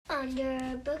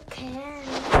under the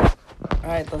can.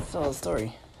 Alright, let's tell a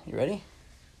story. You ready?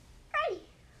 Ready.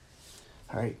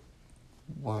 Alright.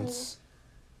 Once...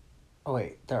 Oh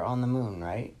wait, they're on the moon,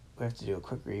 right? We have to do a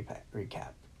quick recap.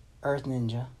 Earth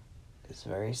Ninja is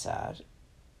very sad,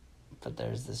 but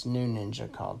there's this new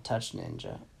ninja called Touch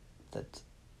Ninja that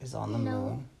is on the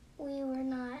moon. We were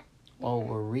not. Well,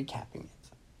 we're recapping it.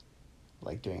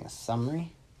 Like doing a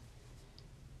summary.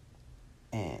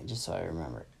 And just so I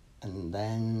remember. And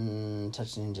then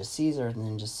Touch Ninja sees Earth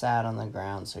Ninja sad on the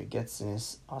ground, so he gets in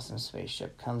his awesome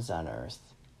spaceship, comes down to Earth,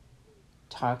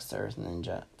 talks to Earth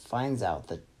Ninja, finds out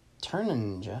that Turna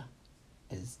Ninja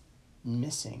is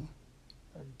missing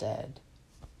or dead.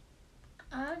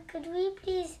 Could we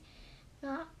please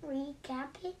not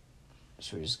recap it?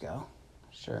 Should we just go?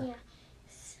 Sure. Yeah.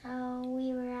 So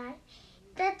we were at...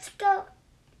 Let's go.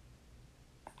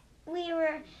 We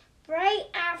were right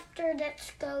after Let's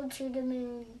Go to the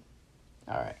Moon.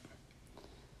 Alright.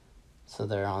 So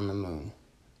they're on the moon.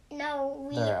 No,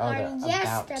 we They're are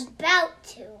just about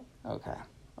to. Okay.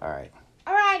 Alright.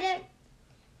 Alright then.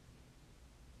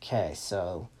 Okay,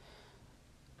 so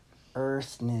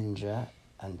Earth Ninja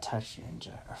and Touch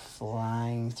Ninja are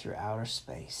flying through outer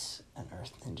space. And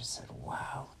Earth Ninja said,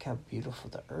 wow, look how beautiful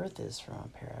the Earth is from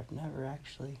up here. I've never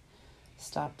actually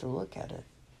stopped to look at it.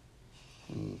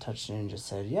 And Touch Ninja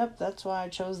said, yep, that's why I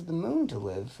chose the moon to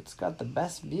live. It's got the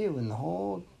best view in the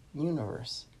whole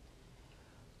universe.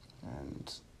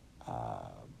 And,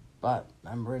 but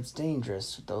remember, it's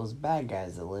dangerous with those bad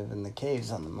guys that live in the caves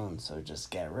on the moon. So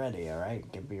just get ready, alright?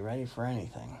 Be ready for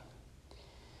anything.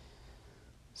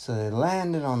 So they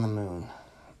landed on the moon.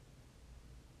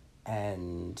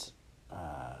 And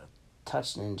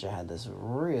Touch Ninja had this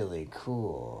really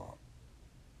cool,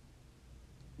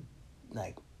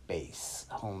 like,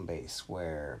 home base,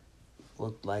 where it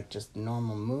looked like just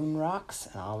normal moon rocks,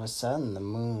 and all of a sudden the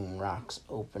moon rocks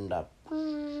opened up.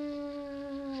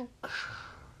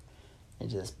 It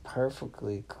just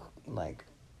perfectly, like,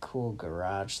 cool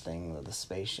garage thing that the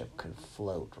spaceship could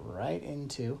float right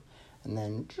into, and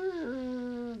then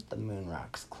the moon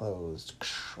rocks closed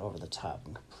over the top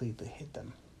and completely hid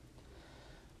them.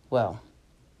 Well,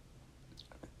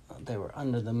 they were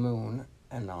under the moon,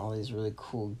 and all these really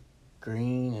cool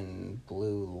green and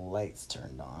blue lights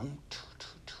turned on.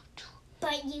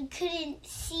 But you couldn't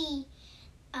see,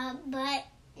 but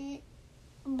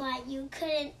you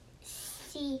couldn't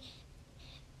see,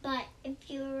 but if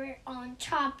you were on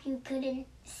top, you couldn't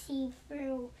see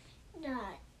through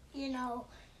that, you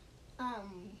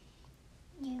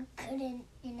couldn't,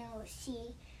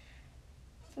 see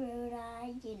through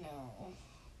that,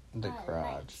 The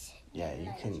garage. lights. Yeah,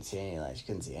 you couldn't see any lights. You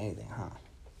couldn't see anything, huh?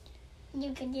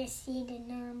 You could just see the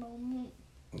normal moon.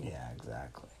 Yeah,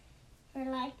 exactly. We're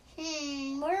like,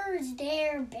 where's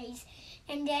their base?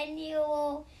 And then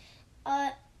you'll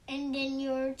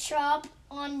drop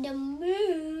on the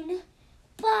moon,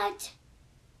 but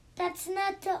that's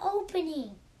not the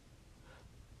opening.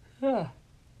 Yeah,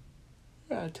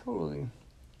 totally.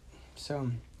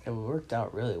 So it worked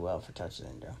out really well for Touch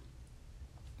Ninja.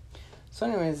 So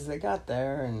anyways, they got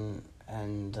there, and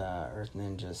Earth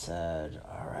Ninja said,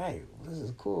 alright, this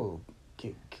is cool.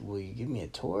 Will you give me a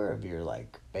tour of your,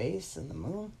 base in the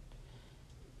moon?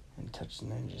 And Touch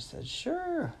Ninja said,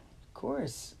 sure, of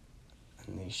course.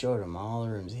 And he showed him all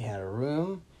the rooms. He had a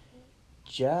room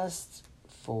just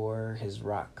for his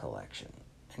rock collection.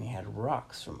 And he had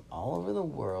rocks from all over the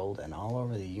world and all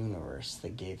over the universe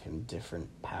that gave him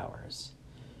different powers.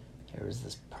 There was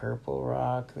this purple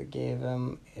rock that gave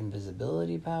him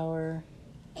invisibility power.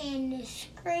 And the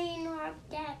screen rock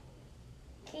that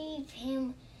gave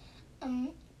him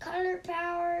color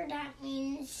power. That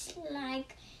means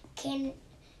can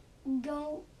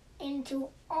go into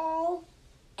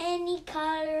any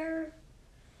color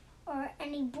or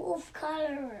any both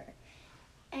color or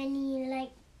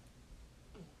any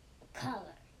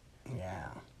color. Yeah.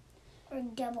 Or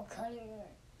double color or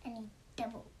any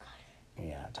double color.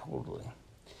 Yeah, totally.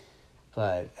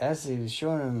 But as he was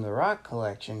showing him the rock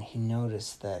collection, he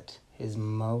noticed that his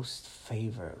most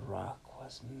favorite rock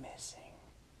was missing.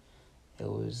 It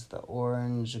was the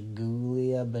orange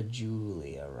Gulia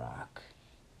Bajulia rock.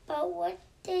 But what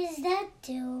does that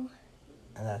do?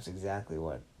 And that's exactly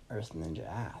what Earth Ninja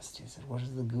asked. He said, what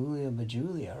does the Gulia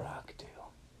Bajulia rock do?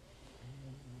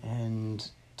 And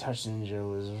Touch Ninja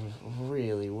was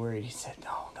really worried. He said,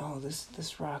 no,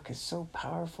 this rock is so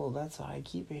powerful. That's why I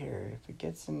keep it here. If it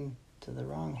gets into the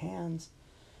wrong hands,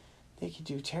 they could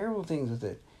do terrible things with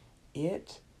it.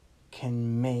 It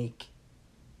can make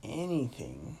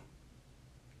anything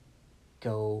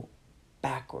go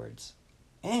backwards.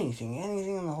 Anything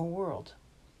in the whole world.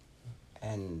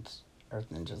 And Earth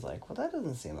Ninja's like, well, that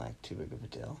doesn't seem like too big of a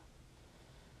deal.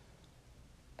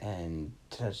 And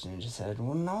Touch Ninja said,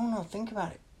 well, no, think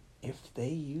about it. If they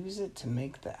use it to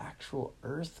make the actual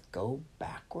Earth go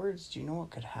backwards, do you know what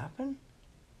could happen?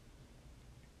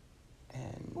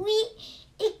 And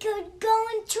it could go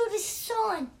into the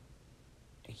sun.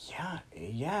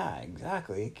 Yeah,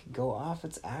 exactly. It could go off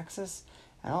its axis,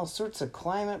 and all sorts of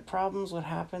climate problems would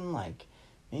happen, like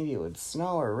maybe it would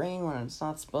snow or rain when it's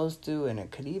not supposed to, and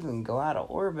it could even go out of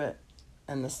orbit,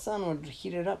 and the sun would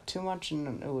heat it up too much,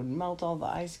 and it would melt all the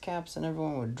ice caps, and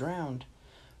everyone would drown.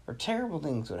 Or terrible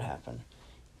things would happen.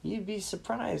 You'd be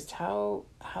surprised how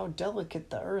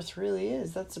delicate the Earth really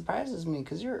is. That surprises me,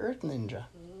 because you're Earth Ninja.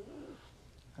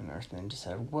 And Earth Ninja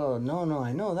said, well, no,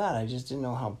 I know that. I just didn't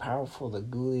know how powerful the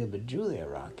Gulia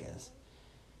Bajulia rock is.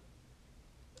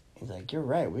 He's like, you're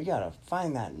right. We gotta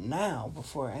find that now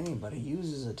before anybody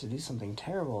uses it to do something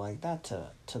terrible like that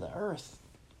to the Earth.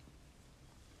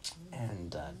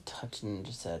 And Touch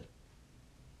Ninja said,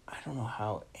 I don't know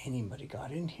how anybody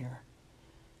got in here.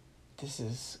 This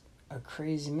is a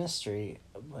crazy mystery,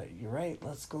 but you're right.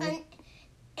 Let's go.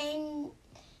 And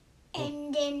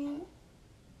then,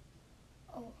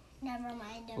 oh, never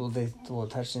mind. Well,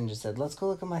 Touch Ninja said, let's go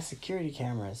look at my security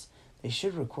cameras. They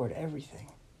should record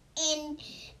everything.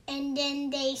 And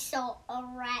then they saw a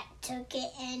rat took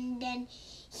it, and then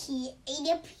he ate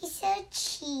a piece of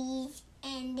cheese,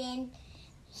 and then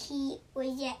he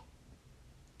did.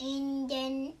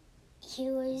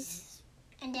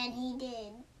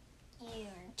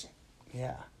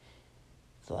 Yeah.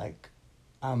 It's like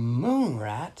a moon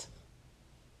rat.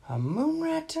 A moon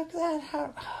rat took that?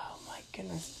 How? Oh my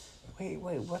goodness. Wait,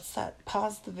 what's that?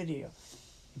 Pause the video.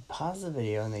 You pause the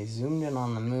video and they zoomed in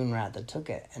on the moon rat that took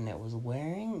it, and it was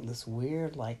wearing this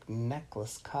weird like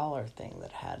necklace collar thing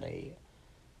that had a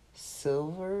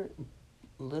silver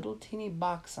little teeny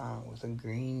box on it with a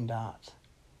green dot.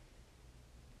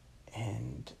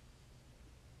 And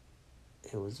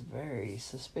it was very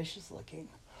suspicious looking.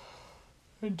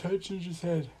 And Touch Ninja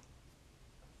said,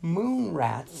 moon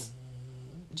rats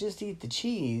just eat the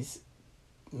cheese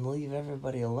and leave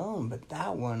everybody alone. But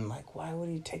that one, like, why would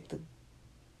he take the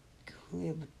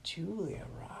Gulia Bajulia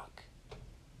rock?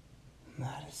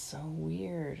 That is so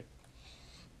weird.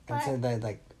 And said that,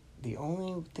 like, the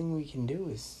only thing we can do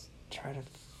is try to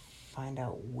find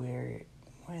out where it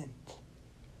went.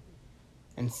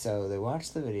 And so they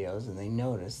watched the videos and they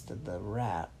noticed that the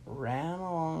rat ran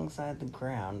alongside the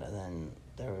ground, and then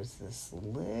there was this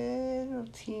little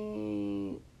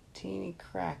teeny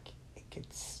crack it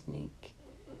could sneak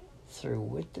through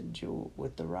with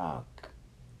the rock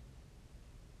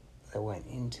that went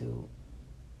into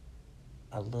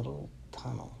a little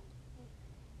tunnel.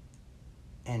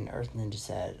 And Earth Ninja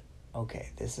said,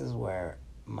 okay, this is where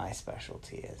my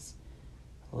specialty is.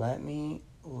 Let me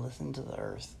listen to the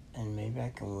Earth, and maybe I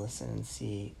can listen and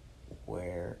see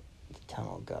where the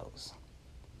tunnel goes.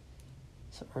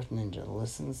 So Earth Ninja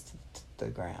listens to the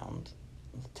ground,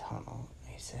 the tunnel,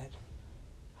 and he said,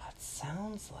 that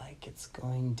sounds like it's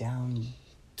going down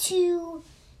to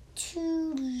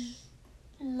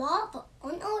lava. Oh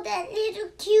no, that little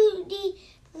cutie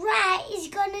rat is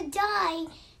gonna die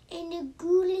in the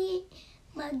Gulia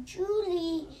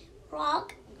Bajulia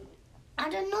rock. I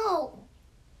don't know.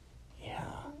 Yeah.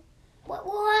 What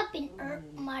will happen,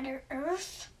 Mother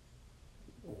Earth?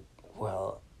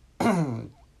 Well,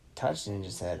 Touch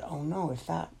Ninja said, oh no, if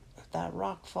that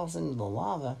rock falls into the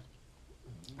lava,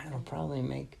 it'll probably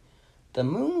make the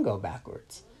moon go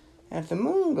backwards. And if the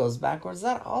moon goes backwards,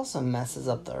 that also messes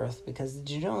up the Earth, because did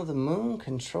you know the moon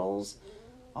controls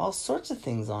all sorts of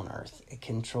things on Earth? It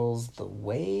controls the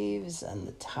waves and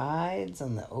the tides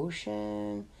and the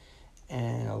ocean,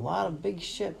 and a lot of big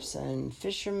ships and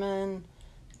fishermen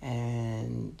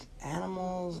and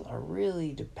animals are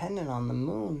really dependent on the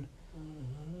moon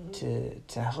to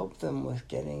help them with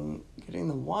getting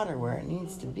the water where it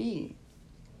needs to be.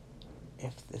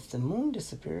 If the moon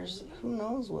disappears, who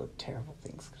knows what terrible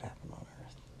things could happen on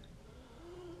Earth.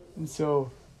 And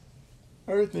so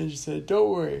Earth Ninja said, don't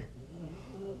worry,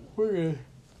 we're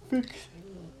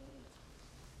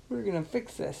gonna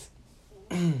fix this.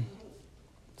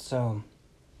 So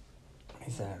he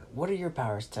said, what are your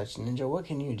powers, Touch Ninja? What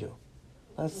can you do?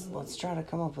 Let's try to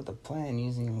come up with a plan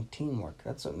using teamwork.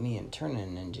 That's what me and Turner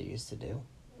Ninja used to do.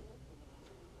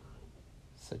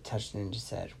 So Touch Ninja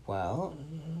said, well,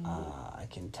 I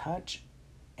can touch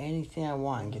anything I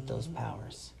want and get those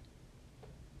powers.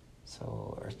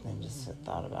 So Earth Ninja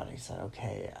thought about it. He said,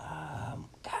 okay,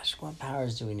 gosh, what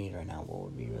powers do we need right now?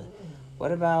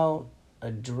 What about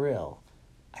a drill?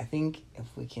 I think if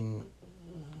we can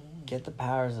get the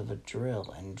powers of a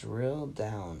drill and drill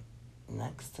down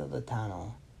next to the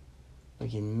tunnel, we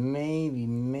can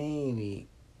maybe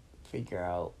figure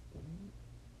out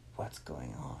what's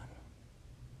going on.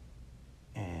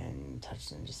 And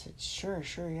Touchstone just said, sure,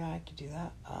 yeah, I could do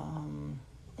that.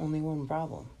 Only one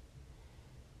problem.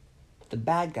 The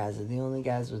bad guys are the only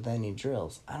guys with any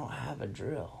drills. I don't have a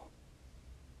drill.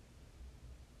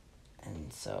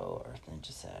 And so Earth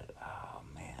Ninja said, oh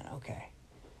man, okay.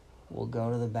 We'll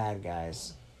go to the bad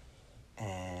guys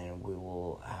and we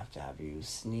will have you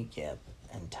sneak up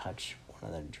and touch one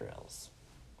of their drills.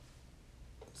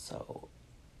 So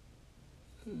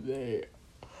they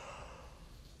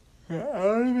got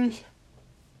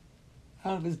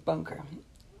out of his bunker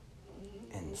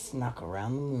and snuck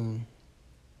around the moon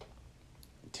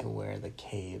to where the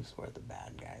caves where the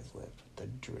bad guys lived with the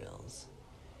drills.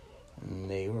 And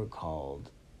they were called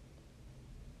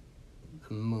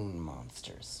the Moon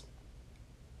Monsters.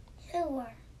 Who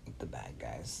were? The bad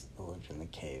guys that lived in the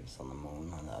caves on the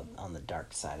moon, on the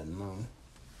dark side of the moon.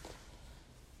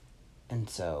 And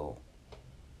so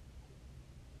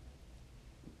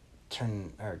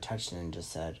Touchstone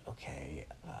just said, okay,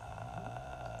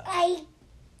 I'm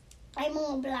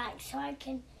all black, so I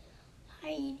can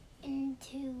hide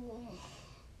into...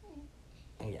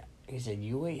 Yeah, he said,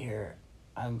 you wait here.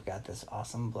 I've got this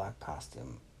awesome black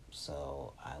costume,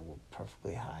 so I will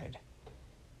perfectly hide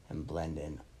and blend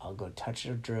in. I'll go touch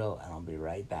a drill, and I'll be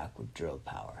right back with drill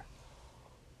power.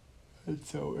 And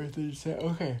so Earth said,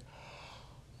 okay,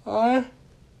 I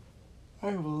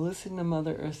will listen to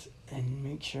Mother Earth and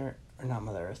make sure, or not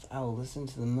Mother Earth, I will listen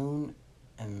to the moon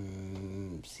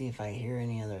and see if I hear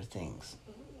any other things.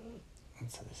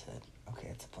 And so they said, okay,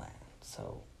 it's a plan.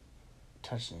 So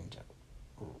Touch Ninja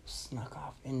snuck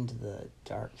off into the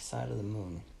dark side of the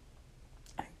moon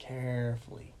and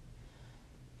carefully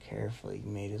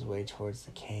made his way towards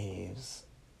the caves.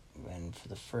 And for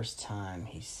the first time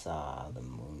he saw the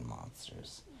moon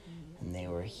monsters, and they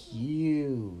were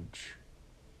huge.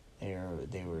 They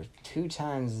were 2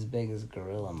 times as big as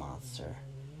Gorilla Monster,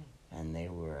 and they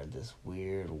were this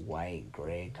weird white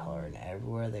gray color, and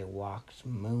everywhere they walked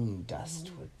moon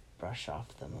dust would brush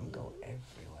off them and go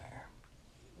everywhere.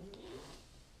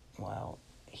 Well,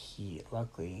 he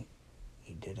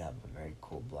did have a very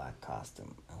cool black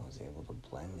costume and was able to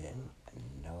blend in, and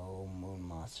no moon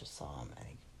monster saw him, and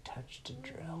he touched a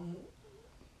drill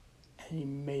and he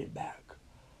made it back.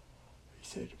 He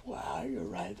said, wow, you're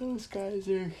right, those guys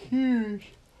are huge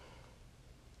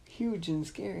and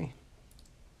scary.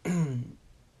 And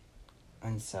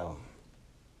so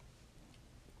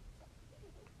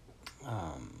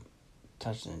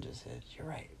Touch Ninja said, you're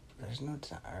right, there's no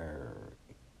time.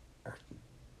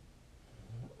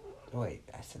 Wait,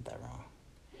 I said that wrong.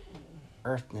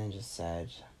 Earth Ninja said,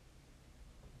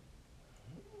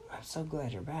 I'm so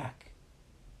glad you're back.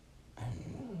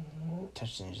 And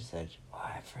Touch Ninja said,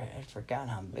 I'd forgotten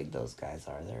how big those guys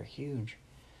are. They're huge.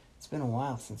 It's been a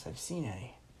while since I've seen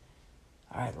any.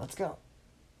 Alright, let's go.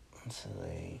 And so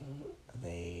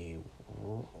they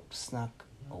snuck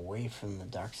away from the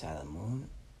dark side of the moon,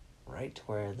 right to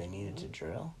where they needed to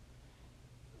drill.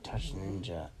 Touch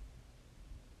Ninja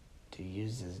to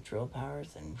use his drill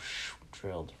powers and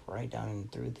drilled right down in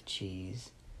through the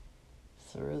cheese,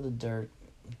 through the dirt,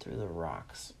 through the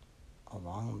rocks,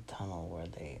 along the tunnel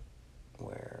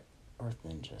where Earth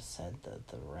Ninja said that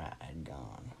the rat had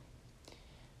gone.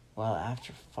 Well,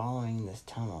 after following this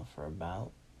tunnel for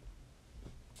about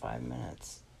 5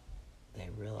 minutes, they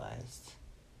realized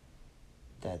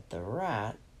that the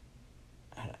rat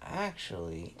had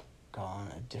actually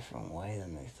gone a different way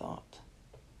than they thought.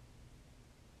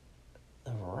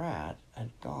 The rat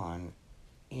had gone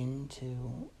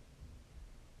into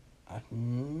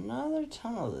another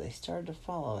tunnel that they started to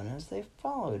follow, and as they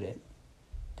followed it,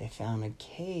 they found a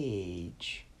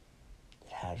cage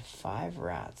that had 5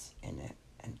 rats in it,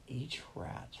 and each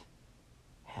rat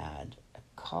had a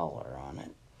collar on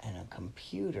it, and a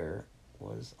computer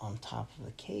was on top of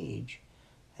the cage,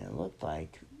 and it looked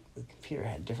like the computer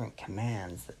had different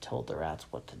commands that told the rats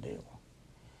what to do.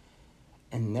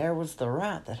 And there was the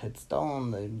rat that had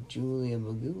stolen the Julia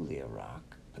Bagulia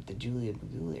rock, but the Julia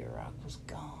Bagulia rock was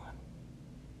gone.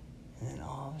 And then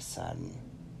all of a sudden,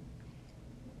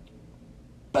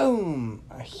 boom!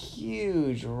 A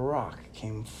huge rock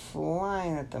came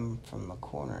flying at them from the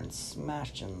corner and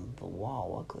smashed into the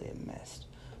wall. Luckily it missed,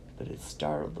 but it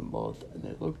startled them both, and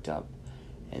they looked up,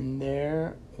 and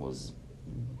there was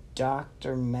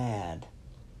Dr. Mad.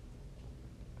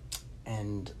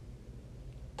 And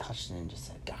Touch Ninja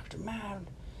said, Dr. Mad.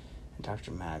 And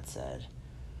Dr. Mad said,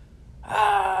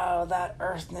 "Oh, that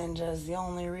Earth Ninja is the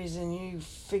only reason you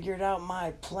figured out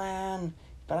my plan,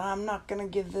 but I'm not gonna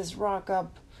give this rock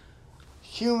up.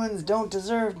 Humans don't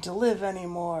deserve to live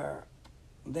anymore.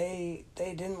 They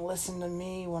didn't listen to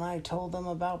me when I told them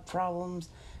about problems,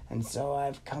 and so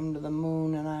I've come to the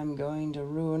moon and I'm going to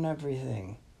ruin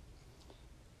everything."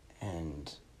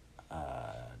 And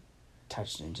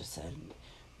Touch Ninja said,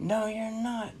 "No, you're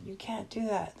not. You can't do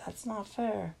that. That's not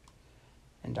fair."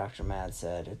 And Dr. Mad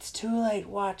said, "It's too late.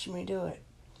 Watch me do it."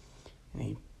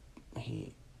 And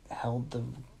he held the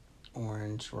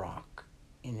orange rock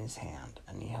in his hand,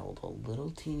 and he held a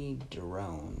little teeny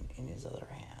drone in his other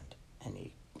hand, and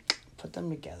he put them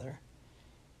together,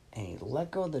 and he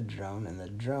let go of the drone, and the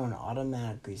drone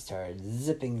automatically started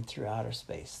zipping through outer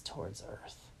space towards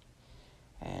Earth.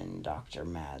 And Dr.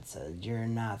 Mad said, "You're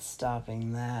not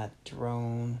stopping that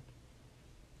drone.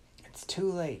 It's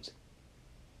too late."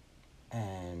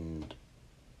 And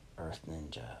Earth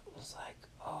Ninja was like,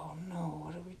 "Oh no,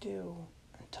 what do we do?"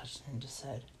 And Touch Ninja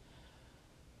said,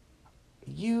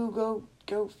 You go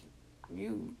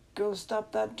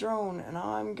stop that drone, and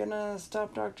I'm gonna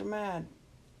stop Dr. Mad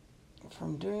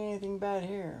from doing anything bad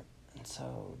here." And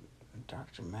so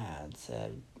Dr. Mad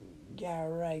said, "Yeah,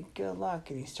 right, good luck."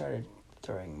 And he started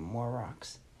throwing more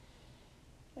rocks.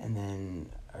 And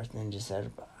then Earth Ninja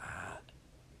said,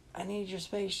 "I need your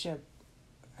spaceship."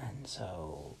 And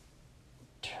so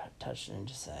Touch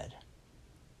Ninja said,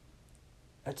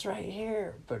 "It's right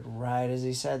here." But right as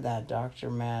he said that,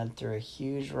 Dr. Mad threw a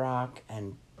huge rock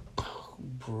and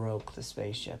broke the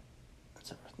spaceship. And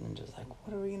so Earth Ninja's like,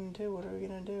 "What are we going to do? What are we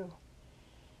going to do?"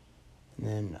 And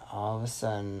then all of a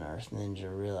sudden, Earth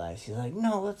Ninja realized, he's like,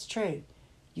 "No, let's trade.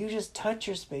 You just touch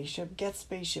your spaceship, get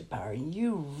spaceship power.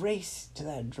 You race to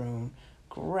that drone,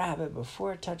 grab it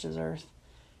before it touches Earth,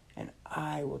 and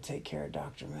I will take care of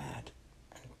Dr. Mad."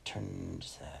 And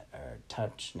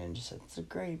Touch Ninja said, "It's a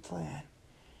great plan."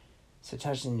 So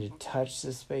Touch Ninja touched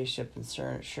the spaceship, and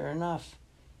sure enough,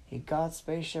 he got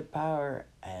spaceship power,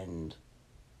 and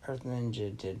Earth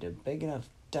Ninja did a big enough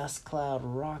dust cloud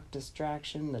rock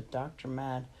distraction that Dr.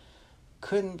 Mad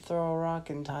couldn't throw a rock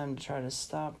in time to try to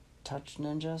stop Touch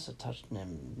Ninja. So Touch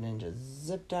Ninja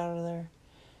zipped out of there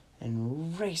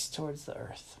and raced towards the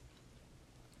Earth.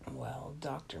 Well,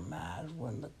 Dr. Mad,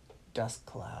 when the dust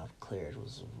cloud cleared,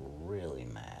 was really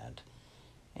mad.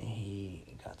 And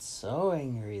he got so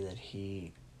angry that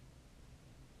he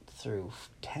threw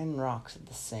 10 rocks at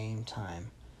the same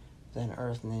time. Then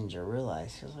Earth Ninja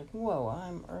realized, he was like, "Whoa,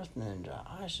 I'm Earth Ninja.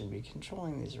 I should be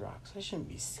controlling these rocks. I shouldn't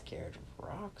be scared of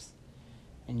rocks."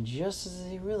 And just as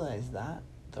he realized that,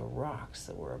 the rocks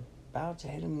that were about to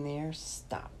hit him in the air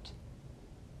stopped.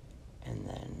 And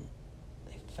then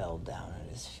they fell down at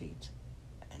his feet.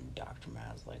 And Dr.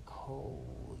 Mad was like,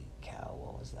 "Holy cow,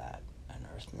 what was that?" And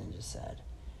Earth Ninja said,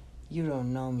 "You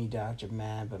don't know me, Dr.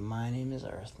 Mad, but my name is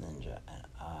Earth Ninja, and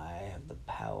I have the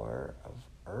power of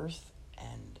Earth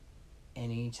and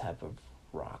any type of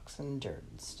rocks and dirt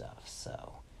and stuff,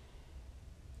 so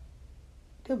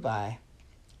goodbye."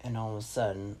 And all of a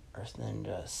sudden, Earth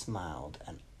Ninja smiled,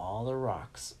 and all the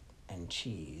rocks and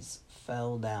cheese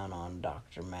fell down on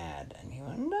Dr. Mad, and he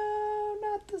went, "No,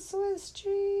 not the Swiss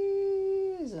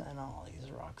cheese!" And all these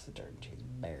rocks and dirt and cheese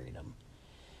buried him.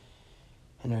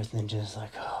 And Earth Ninja's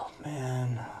like, "Oh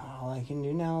man, all I can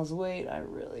do now is wait. I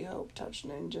really hope Touch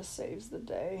Ninja saves the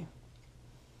day."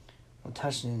 Well,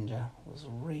 Touch Ninja was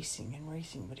racing and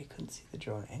racing, but he couldn't see the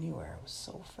drone anywhere. It was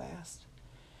so fast.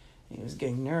 And he was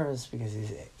getting nervous because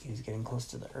he was getting close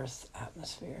to the Earth's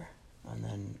atmosphere. And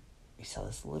then he saw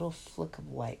this little flick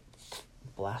of light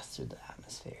blast through the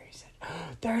atmosphere. He said,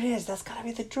 "There it is. That's got to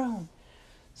be the drone."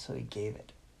 So he gave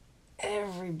it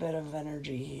every bit of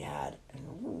energy he had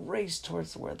and raced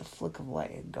towards where the flick of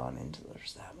light had gone into the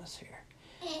Earth's atmosphere.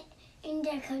 In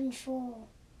the control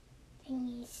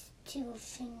thingies, two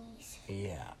thingies.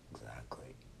 Yeah,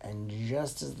 exactly. And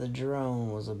just as the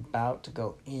drone was about to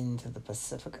go into the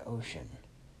Pacific Ocean,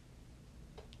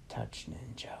 Touch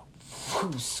Ninja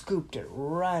scooped it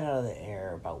right out of the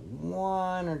air, about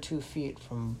 1 or 2 feet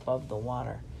from above the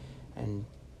water, and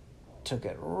took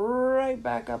it right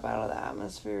back up out of the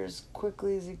atmosphere as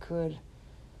quickly as he could,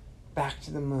 back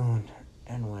to the moon.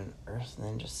 And when Earth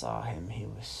Ninja saw him, he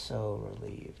was so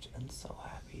relieved and so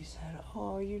happy. He said,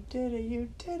 "Oh, you did it,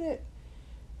 you did it."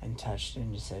 And Touch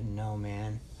Ninja said, "No,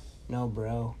 man. No,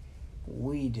 bro.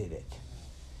 We did it.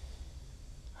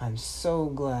 I'm so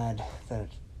glad that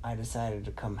I decided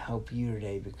to come help you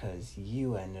today because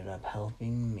you ended up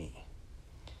helping me."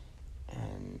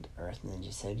 And Earth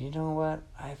Ninja said, "You know what?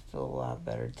 I feel a lot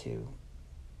better too.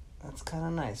 That's kind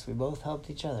of nice. We both helped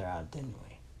each other out, didn't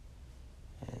we?"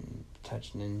 And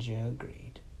Touch Ninja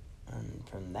agreed. And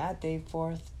from that day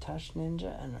forth, Touch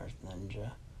Ninja and Earth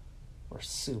Ninja were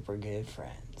super good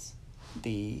friends.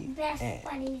 The Best end.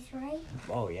 buddies, right?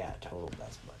 Oh yeah, total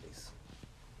best buddies.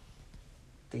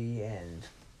 The end.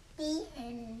 The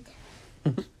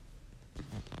end.